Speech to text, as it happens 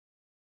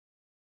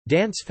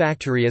Dance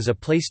Factory is a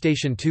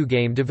PlayStation 2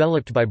 game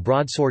developed by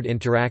Broadsword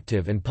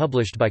Interactive and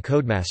published by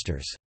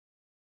Codemasters.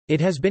 It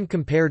has been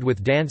compared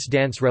with Dance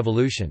Dance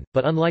Revolution,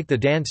 but unlike the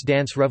Dance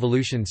Dance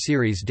Revolution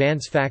series,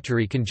 Dance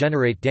Factory can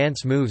generate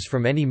dance moves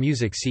from any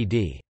music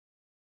CD.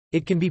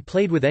 It can be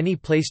played with any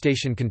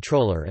PlayStation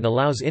controller and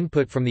allows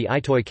input from the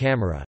iToy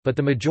camera, but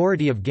the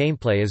majority of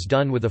gameplay is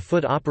done with a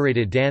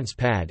foot-operated dance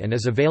pad and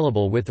is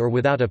available with or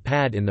without a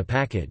pad in the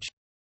package.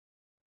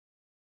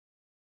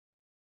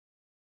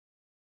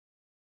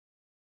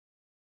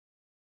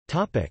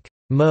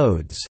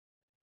 Modes.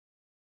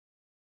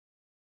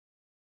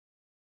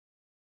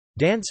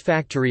 Dance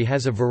Factory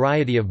has a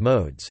variety of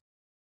modes.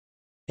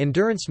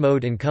 Endurance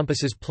mode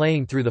encompasses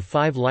playing through the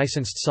 5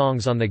 licensed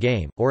songs on the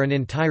game, or an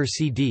entire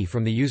CD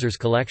from the user's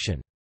collection.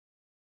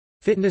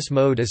 Fitness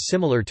mode is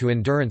similar to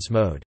endurance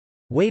mode.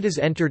 Weight is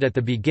entered at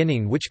the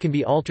beginning, which can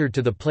be altered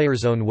to the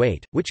player's own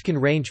weight, which can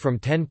range from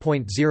 10.00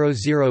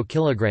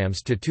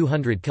 kg to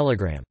 200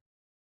 kg.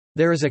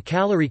 There is a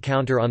calorie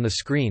counter on the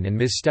screen and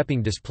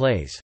misstepping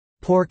displays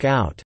 "pork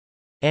out"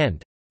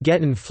 and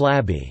 "gettin'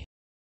 flabby"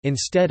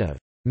 instead of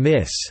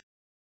 "miss."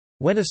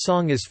 When a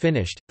song is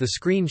finished, the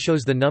screen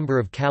shows the number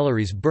of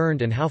calories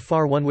burned and how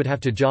far one would have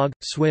to jog,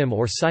 swim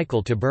or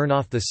cycle to burn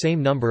off the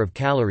same number of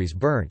calories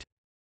burnt.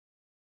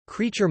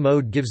 Creature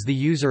mode gives the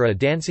user a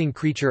dancing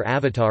creature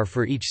avatar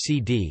for each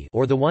CD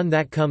or the one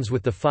that comes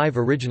with the 5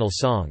 original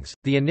songs.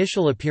 The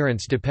initial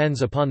appearance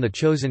depends upon the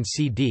chosen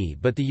CD,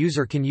 but the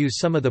user can use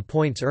some of the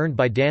points earned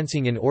by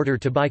dancing in order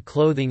to buy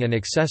clothing and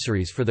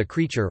accessories for the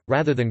creature,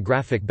 rather than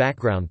graphic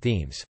background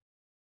themes.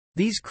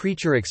 These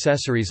creature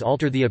accessories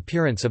alter the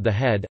appearance of the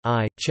head,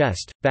 eye,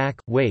 chest, back,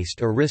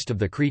 waist or wrist of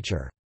the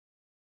creature.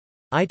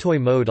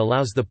 iToy mode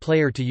allows the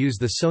player to use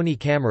the Sony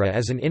camera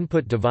as an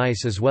input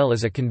device as well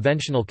as a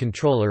conventional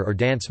controller or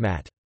dance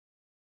mat.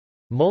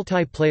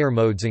 Multiplayer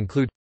modes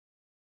include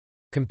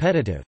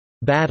competitive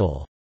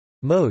battle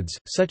modes,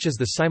 such as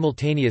the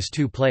simultaneous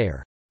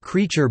 2-player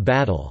creature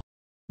battle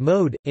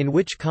mode, in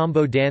which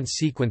combo dance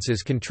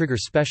sequences can trigger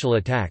special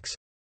attacks.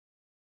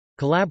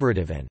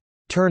 Collaborative and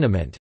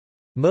tournament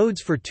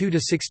modes for 2 to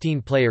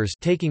 16 players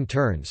taking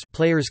turns.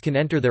 Players can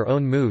enter their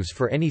own moves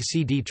for any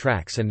CD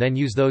tracks and then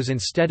use those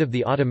instead of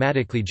the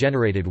automatically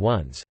generated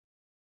ones.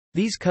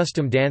 These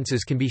custom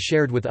dances can be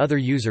shared with other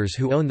users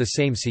who own the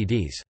same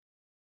CDs.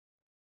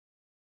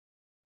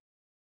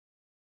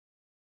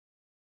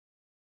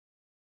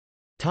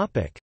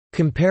 Topic: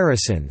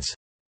 Comparisons.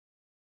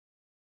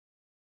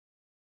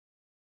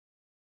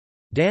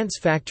 Dance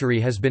Factory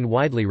has been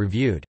widely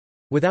reviewed.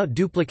 Without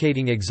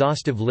duplicating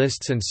exhaustive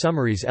lists and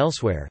summaries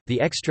elsewhere, the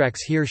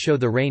extracts here show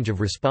the range of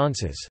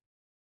responses.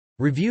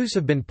 Reviews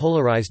have been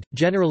polarized,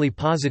 generally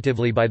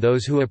positively by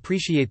those who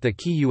appreciate the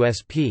key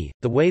USP,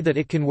 the way that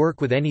it can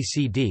work with any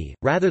CD,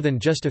 rather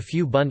than just a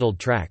few bundled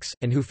tracks,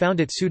 and who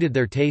found it suited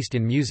their taste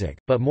in music,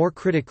 but more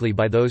critically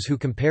by those who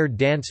compared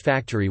Dance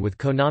Factory with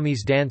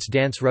Konami's Dance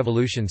Dance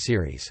Revolution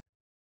series.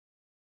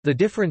 The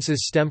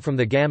differences stem from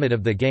the gamut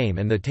of the game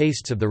and the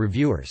tastes of the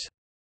reviewers.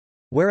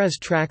 Whereas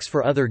tracks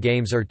for other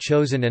games are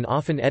chosen and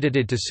often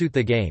edited to suit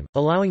the game,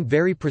 allowing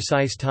very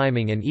precise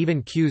timing and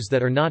even cues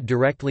that are not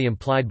directly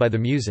implied by the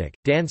music,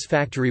 Dance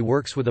Factory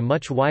works with a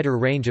much wider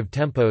range of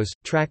tempos,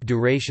 track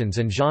durations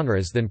and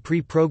genres than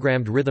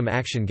pre-programmed rhythm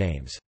action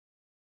games.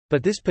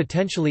 But this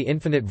potentially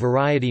infinite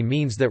variety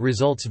means that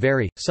results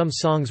vary, some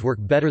songs work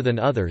better than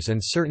others and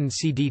certain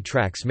CD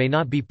tracks may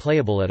not be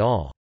playable at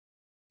all.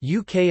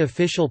 UK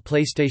official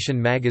PlayStation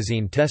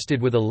magazine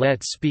tested with a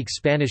Let's Speak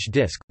Spanish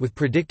disc, with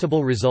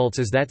predictable results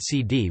as that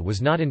CD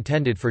was not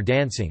intended for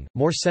dancing.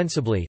 More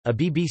sensibly, a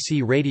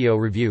BBC radio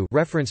review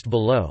referenced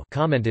below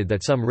commented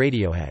that some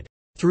Radiohead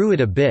threw it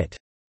a bit,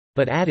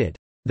 but added,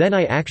 "Then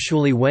I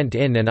actually went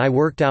in and I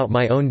worked out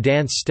my own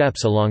dance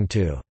steps along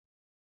to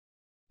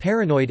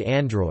Paranoid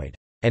Android.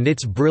 And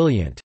it's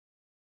brilliant."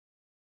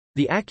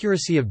 The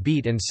accuracy of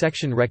beat and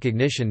section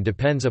recognition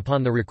depends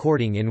upon the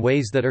recording in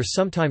ways that are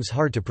sometimes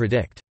hard to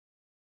predict.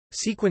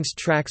 Sequenced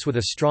tracks with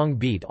a strong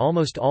beat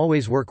almost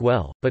always work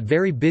well, but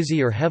very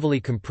busy or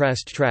heavily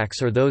compressed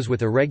tracks or those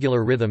with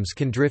irregular rhythms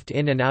can drift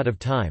in and out of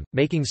time,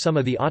 making some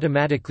of the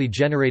automatically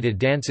generated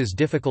dances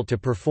difficult to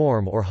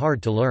perform or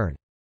hard to learn.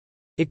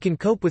 It can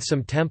cope with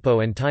some tempo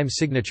and time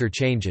signature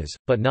changes,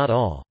 but not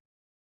all.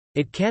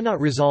 It cannot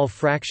resolve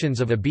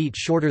fractions of a beat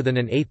shorter than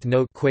an eighth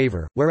note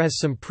quaver, whereas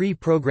some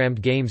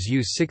pre-programmed games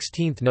use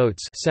 16th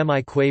notes,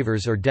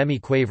 semi-quavers or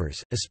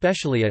demi-quavers,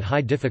 especially at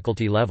high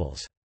difficulty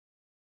levels.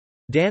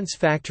 Dance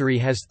Factory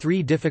has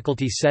 3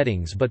 difficulty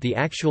settings, but the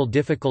actual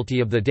difficulty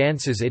of the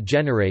dances it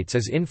generates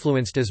is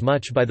influenced as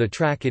much by the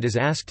track it is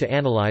asked to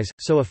analyze,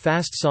 so a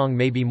fast song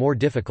may be more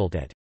difficult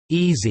at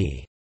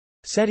easy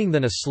setting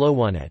than a slow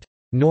one at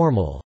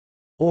normal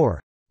or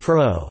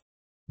pro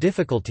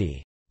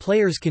difficulty.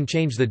 Players can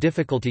change the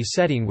difficulty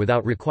setting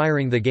without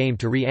requiring the game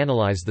to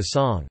reanalyze the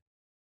song.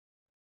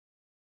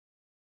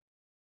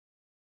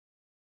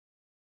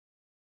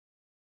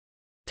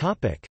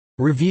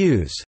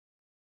 Reviews.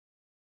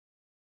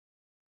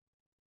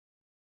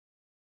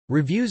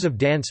 Reviews of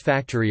Dance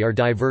Factory are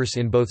diverse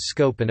in both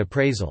scope and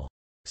appraisal.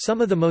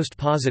 Some of the most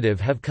positive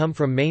have come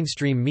from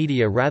mainstream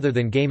media rather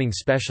than gaming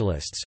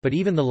specialists, but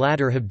even the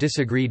latter have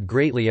disagreed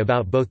greatly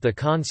about both the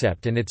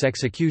concept and its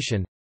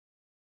execution.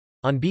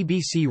 On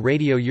BBC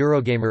Radio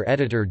Eurogamer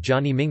editor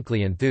Johnny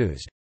Minkley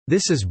enthused,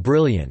 "This is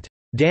brilliant.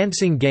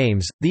 Dancing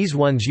games, these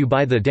ones you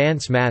buy the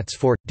dance mats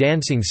for,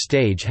 Dancing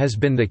Stage has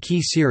been the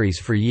key series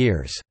for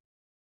years.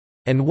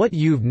 And what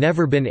you've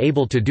never been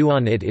able to do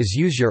on it is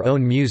use your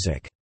own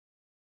music.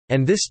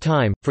 And this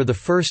time, for the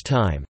first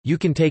time, you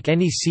can take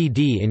any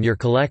CD in your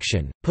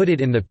collection, put it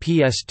in the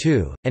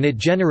PS2, and it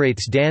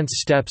generates dance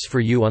steps for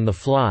you on the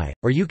fly,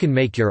 or you can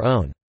make your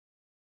own.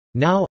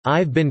 Now,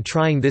 I've been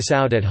trying this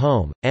out at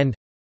home, and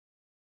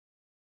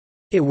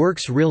it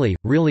works really,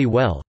 really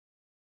well.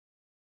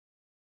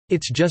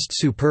 It's just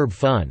superb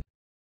fun.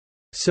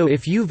 So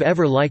if you've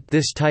ever liked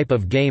this type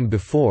of game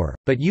before,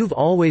 but you've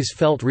always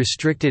felt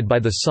restricted by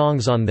the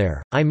songs on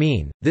there, I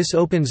mean, this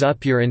opens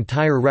up your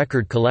entire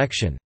record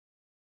collection.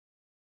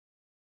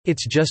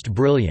 It's just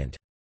brilliant."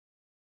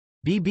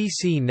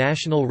 BBC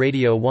National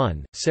Radio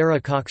 1,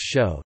 Sarah Cox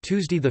Show,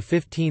 Tuesday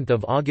 15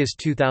 August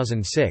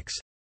 2006.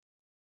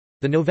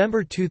 The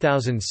November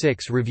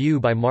 2006 review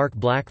by Mark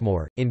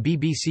Blackmore, in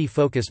BBC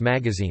Focus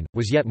magazine,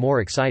 was yet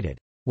more excited.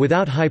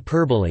 "Without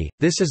hyperbole,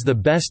 this is the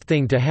best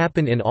thing to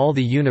happen in all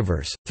the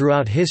universe,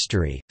 throughout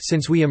history,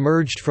 since we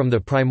emerged from the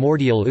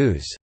primordial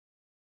ooze.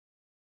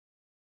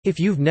 If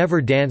you've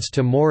never danced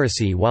to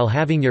Morrissey while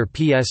having your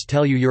PS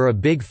tell you you're a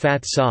big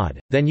fat sod,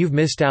 then you've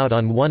missed out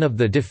on one of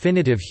the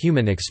definitive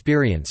human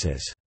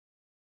experiences."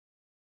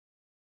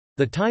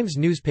 The Times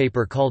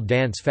newspaper called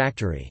Dance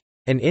Factory,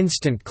 "an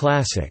instant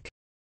classic,"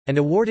 and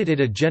awarded it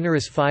a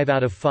generous 5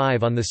 out of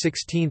 5 on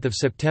 16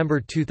 September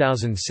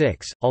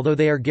 2006. Although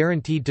they are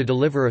guaranteed to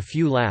deliver a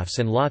few laughs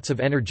and lots of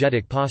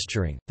energetic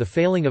posturing, the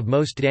failing of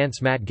most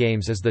dance mat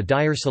games is the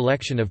dire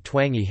selection of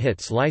twangy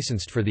hits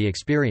licensed for the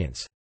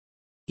experience.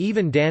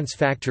 Even Dance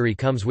Factory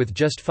comes with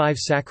just 5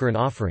 saccharine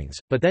offerings,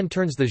 but then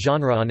turns the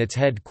genre on its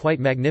head quite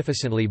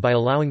magnificently by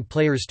allowing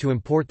players to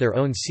import their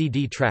own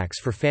CD tracks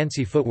for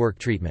fancy footwork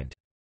treatment.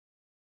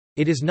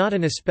 It is not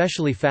an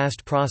especially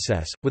fast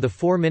process, with a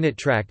 4-minute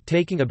track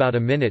taking about a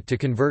minute to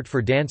convert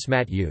for dance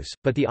mat use,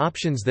 but the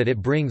options that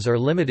it brings are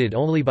limited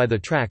only by the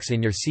tracks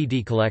in your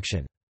CD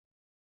collection.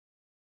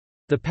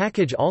 The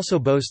package also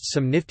boasts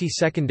some nifty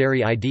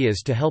secondary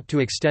ideas to help to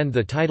extend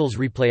the title's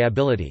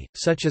replayability,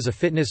 such as a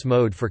fitness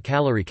mode for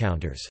calorie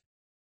counters.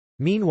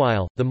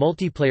 Meanwhile, the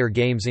multiplayer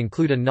games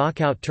include a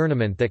knockout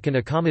tournament that can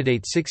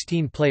accommodate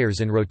 16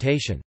 players in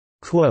rotation.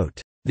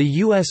 Quote, "The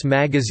U.S.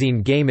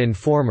 magazine Game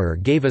Informer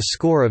gave a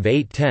score of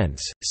 8/10,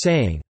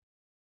 saying,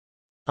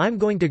 'I'm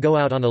going to go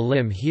out on a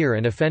limb here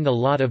and offend a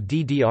lot of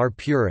DDR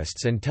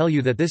purists and tell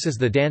you that this is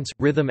the dance,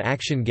 rhythm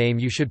action game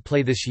you should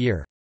play this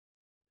year.'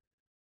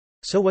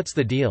 So what's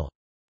the deal?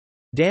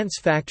 Dance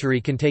Factory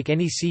can take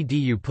any CD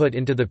you put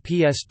into the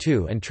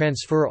PS2 and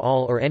transfer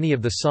all or any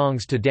of the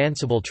songs to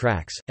danceable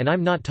tracks, and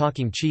I'm not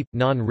talking cheap,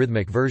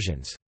 non-rhythmic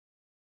versions.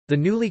 The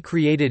newly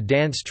created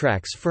dance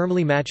tracks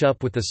firmly match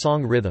up with the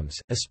song rhythms,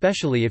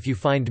 especially if you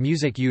find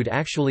music you'd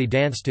actually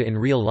dance to in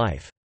real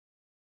life.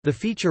 The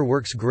feature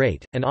works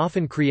great, and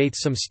often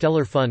creates some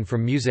stellar fun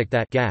from music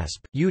that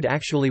you'd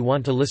actually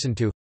want to listen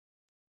to.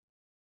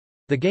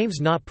 The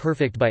game's not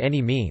perfect by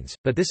any means,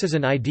 but this is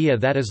an idea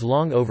that is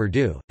long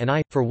overdue, and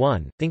I, for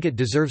one, think it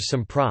deserves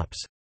some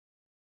props."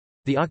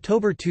 The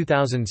October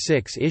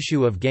 2006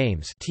 issue of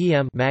Games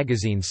TM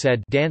magazine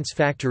said Dance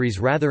Factory's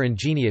rather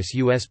ingenious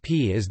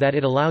USP is that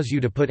it allows you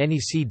to put any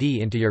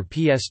CD into your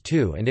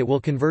PS2 and it will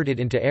convert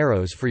it into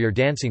arrows for your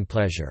dancing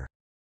pleasure.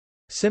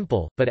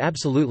 Simple, but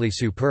absolutely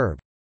superb.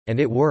 And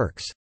it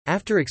works.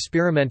 After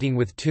experimenting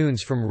with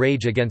tunes from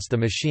Rage Against the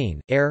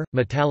Machine, Air,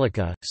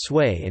 Metallica,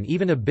 Sway and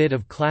even a bit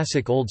of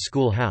classic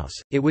old-school house,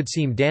 it would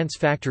seem Dance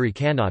Factory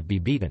cannot be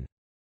beaten.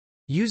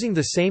 Using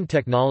the same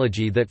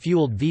technology that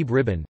fueled Veeb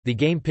Ribbon, the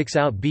game picks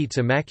out beats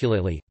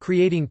immaculately,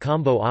 creating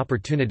combo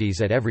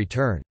opportunities at every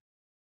turn.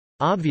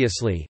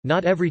 Obviously,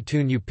 not every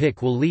tune you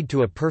pick will lead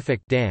to a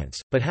perfect dance,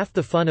 but half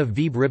the fun of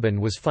Veeb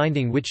Ribbon was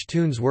finding which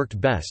tunes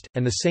worked best,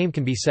 and the same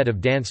can be said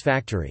of Dance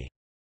Factory.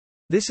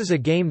 This is a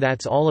game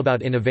that's all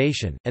about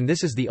innovation, and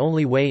this is the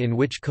only way in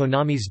which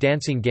Konami's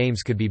dancing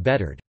games could be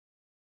bettered.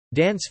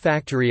 Dance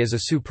Factory is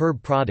a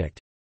superb product.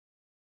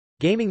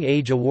 Gaming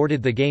Age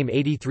awarded the game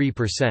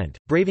 83%,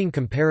 braving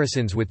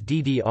comparisons with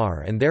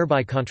DDR and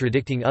thereby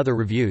contradicting other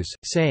reviews,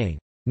 saying,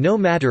 "No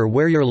matter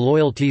where your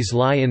loyalties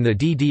lie in the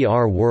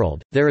DDR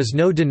world, there is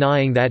no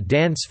denying that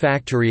Dance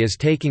Factory is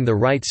taking the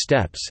right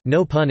steps,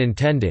 no pun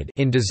intended,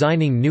 in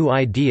designing new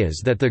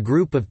ideas that the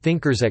group of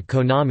thinkers at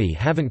Konami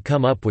haven't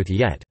come up with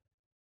yet.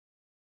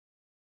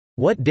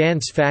 What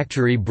Dance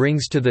Factory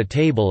brings to the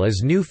table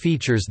is new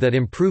features that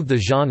improve the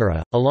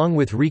genre, along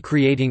with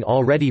recreating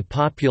already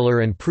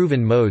popular and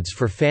proven modes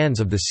for fans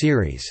of the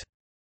series."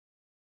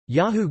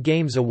 Yahoo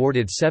Games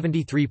awarded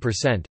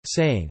 73%,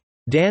 saying,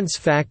 "Dance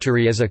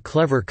Factory is a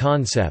clever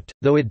concept,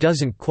 though it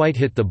doesn't quite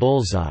hit the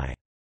bullseye.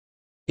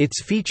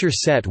 Its feature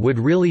set would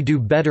really do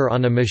better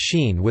on a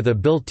machine with a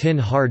built-in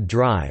hard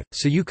drive,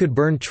 so you could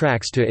burn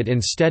tracks to it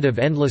instead of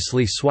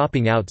endlessly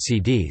swapping out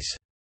CDs.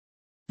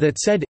 That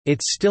said,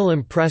 it's still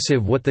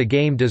impressive what the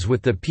game does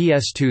with the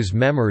PS2's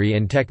memory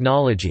and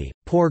technology,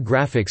 poor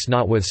graphics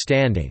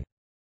notwithstanding."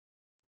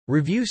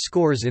 Review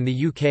scores in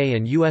the UK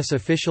and US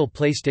official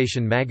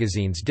PlayStation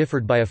magazines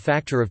differed by a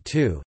factor of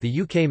 2,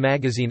 the UK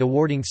magazine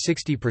awarding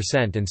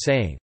 60% and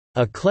saying,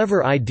 "A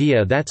clever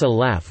idea that's a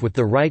laugh with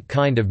the right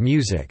kind of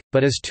music,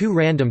 but is too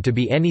random to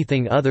be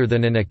anything other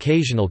than an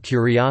occasional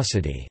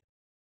curiosity."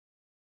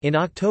 In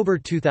October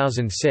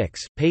 2006,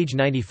 page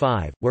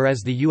 95,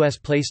 whereas the US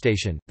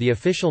PlayStation, the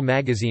official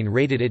magazine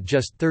rated it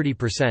just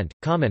 30%,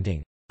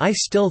 commenting, "I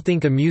still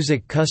think a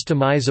music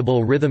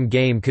customizable rhythm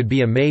game could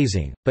be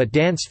amazing, but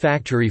Dance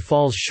Factory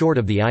falls short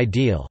of the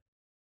ideal."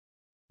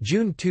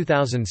 June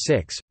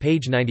 2006,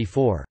 page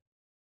 94.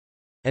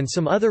 And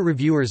some other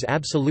reviewers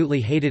absolutely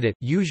hated it,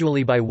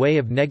 usually by way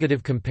of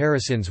negative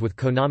comparisons with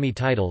Konami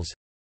titles.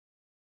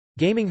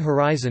 Gaming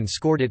Horizon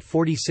scored it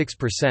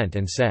 46%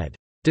 and said,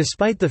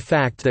 "Despite the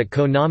fact that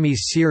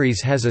Konami's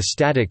series has a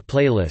static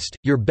playlist,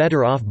 you're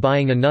better off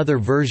buying another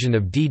version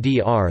of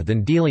DDR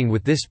than dealing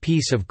with this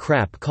piece of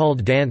crap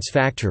called Dance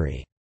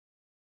Factory.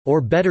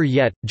 Or better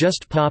yet,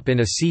 just pop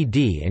in a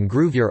CD and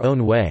groove your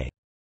own way."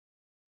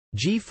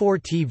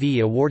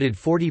 G4TV awarded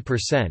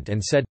 40%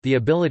 and said, "The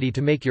ability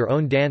to make your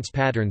own dance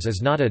patterns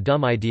is not a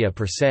dumb idea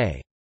per se.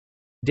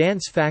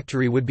 Dance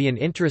Factory would be an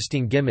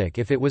interesting gimmick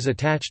if it was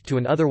attached to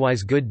an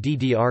otherwise good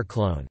DDR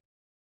clone."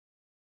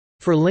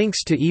 For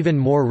links to even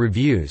more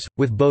reviews,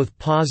 with both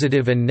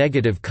positive and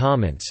negative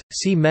comments,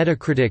 see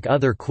Metacritic.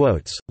 Other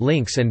quotes,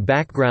 links and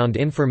background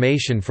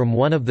information from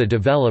one of the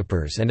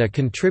developers and a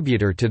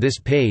contributor to this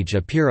page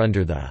appear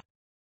under the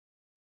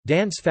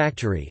Dance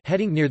Factory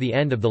heading near the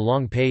end of the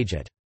long page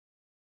at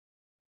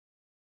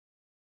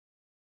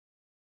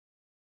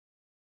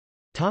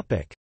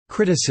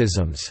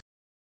Criticisms.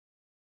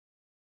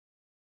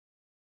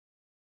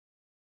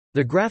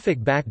 The graphic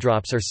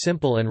backdrops are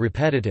simple and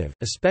repetitive,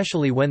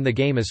 especially when the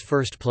game is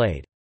first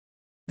played.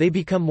 They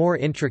become more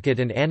intricate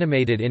and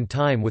animated in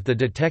time with the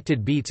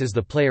detected beats as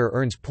the player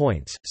earns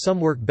points. Some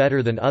work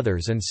better than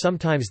others, and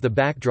sometimes the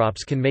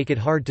backdrops can make it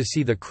hard to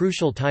see the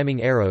crucial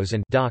timing arrows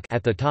and dock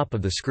at the top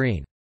of the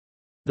screen.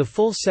 The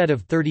full set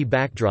of 30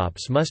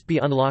 backdrops must be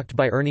unlocked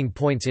by earning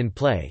points in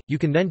play. You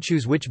can then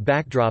choose which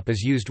backdrop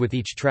is used with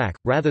each track,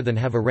 rather than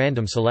have a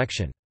random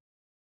selection.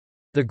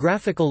 The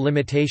graphical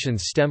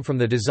limitations stem from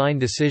the design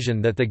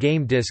decision that the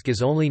game disc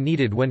is only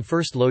needed when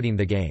first loading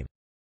the game.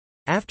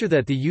 After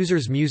that, the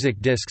user's music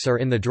discs are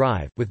in the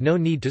drive, with no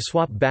need to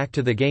swap back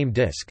to the game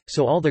disc,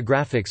 so all the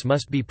graphics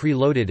must be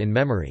pre-loaded in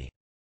memory.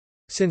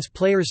 Since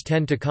players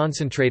tend to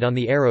concentrate on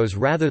the arrows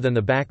rather than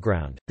the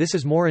background, this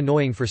is more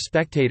annoying for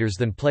spectators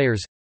than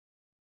players.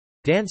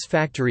 Dance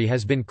Factory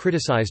has been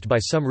criticized by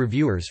some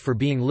reviewers for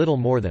being little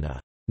more than a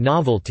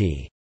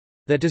novelty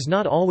that does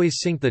not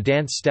always sync the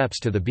dance steps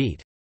to the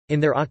beat. In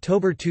their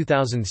October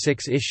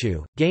 2006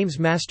 issue, Games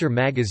Master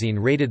magazine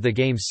rated the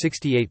game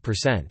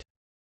 68%.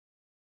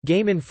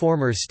 Game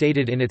Informer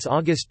stated in its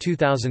August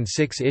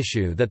 2006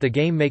 issue that the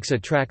game makes a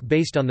track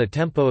based on the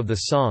tempo of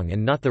the song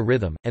and not the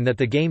rhythm, and that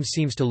the game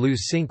seems to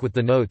lose sync with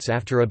the notes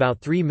after about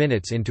 3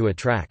 minutes into a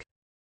track.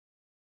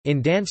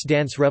 In Dance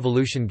Dance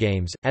Revolution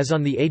games, as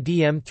on the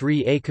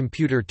ADM3A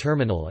computer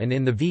terminal and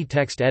in the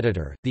V-text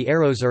editor, the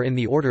arrows are in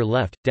the order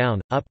left, down,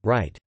 up,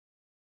 right.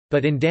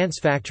 But in Dance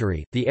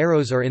Factory, the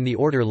arrows are in the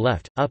order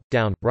left, up,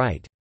 down,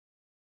 right.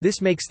 This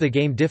makes the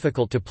game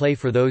difficult to play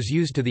for those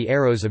used to the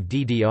arrows of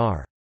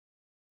DDR.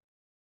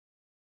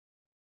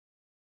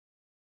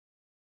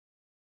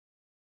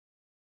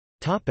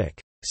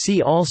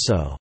 See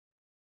also: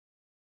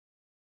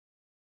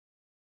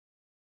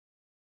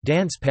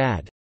 Dance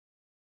pad.